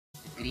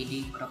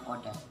Greedy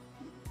Crocodile.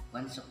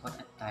 Once upon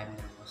a time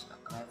there was a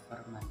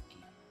clever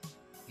monkey.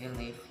 He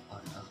lived on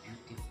a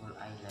beautiful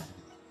island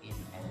in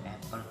an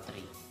apple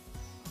tree.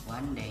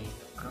 One day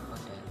the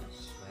crocodile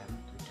swam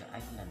to the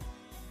island.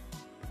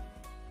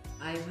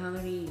 "I'm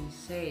hungry," he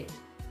said.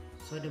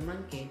 So the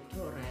monkey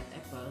threw a red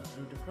apple to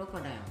the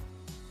crocodile.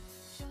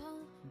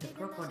 The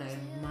crocodile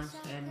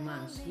munched and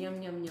munched,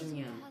 yum yum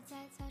yum yum.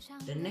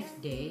 The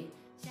next day,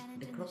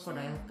 the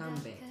crocodile came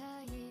back.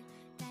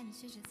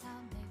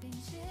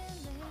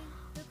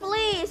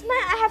 "Please,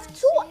 may I have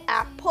 2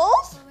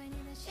 apples?"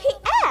 he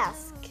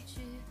asked.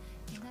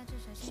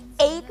 He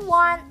ate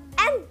one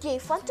and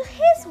gave one to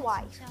his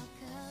wife.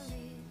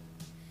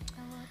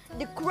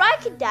 The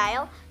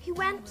crocodile, he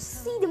went to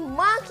see the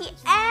monkey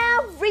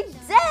every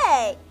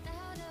day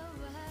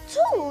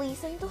to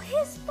listen to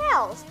his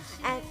tales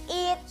and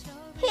eat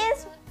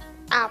his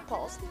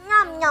apples.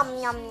 Yum yum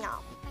yum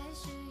yum.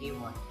 He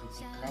wanted to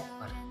be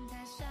clever.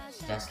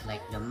 Just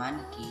like the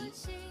monkey,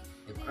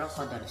 the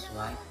crocodile's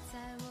wife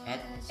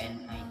had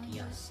an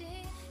idea.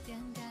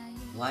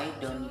 "Why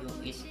don't you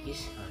eat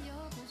his heart?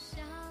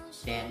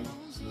 Then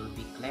you'll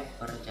be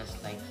clever just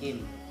like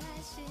him."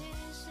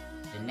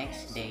 The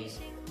next day,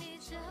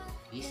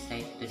 he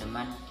said to the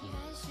monkey,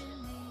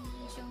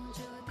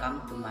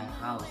 "Come to my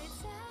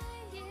house.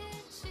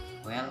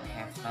 We'll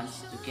have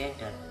lunch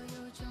together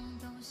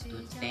to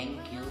thank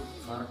you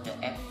for the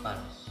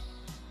apples."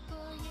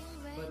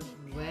 But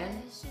when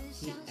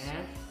he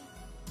ate,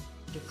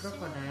 the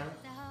crocodile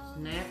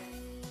snapped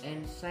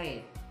and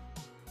said,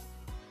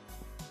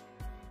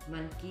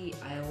 "Monkey,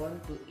 I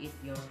want to eat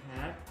your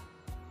heart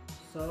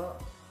so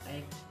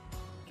I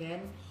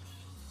can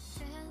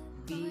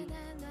be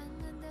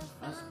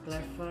as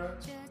clever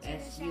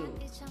as you."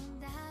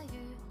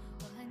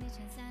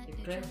 The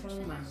clever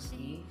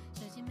monkey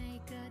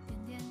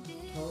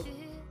thought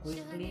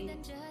quickly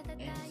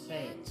and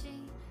said,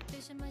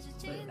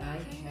 "But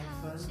I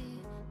haven't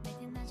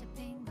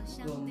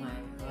got my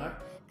heart.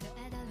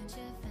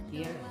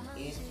 Here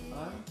it is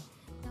on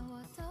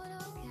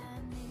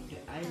the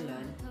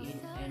island in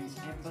an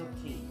apple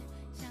tree."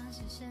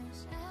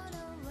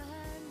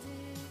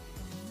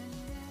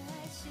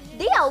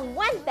 They all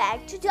went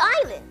back to the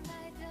island.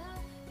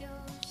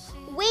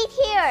 "Wait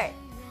here,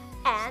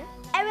 and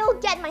I will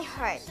get my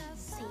heart,"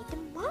 said the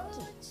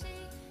monkey.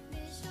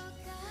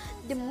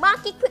 The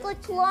monkey quickly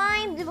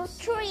climbed the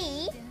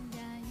tree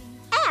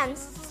and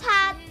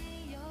sat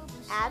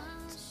at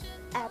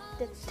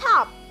the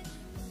top.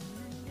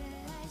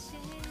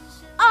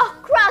 "Oh,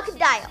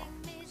 crocodile,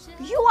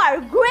 you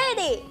are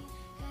greedy!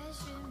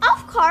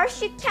 Of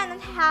course you cannot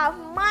have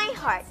my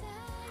heart,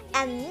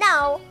 and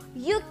now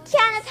you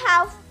cannot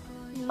have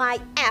my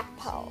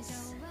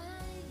apples."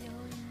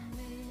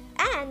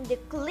 And the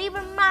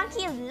clever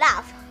monkey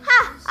laughed. Ha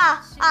ha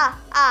ha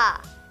ha.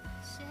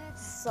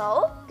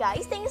 So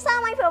guys, thanks so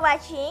much for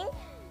watching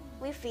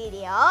my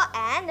video,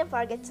 and don't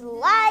forget to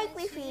like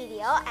my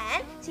video,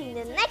 and see you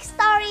in the next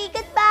story.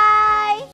 Goodbye.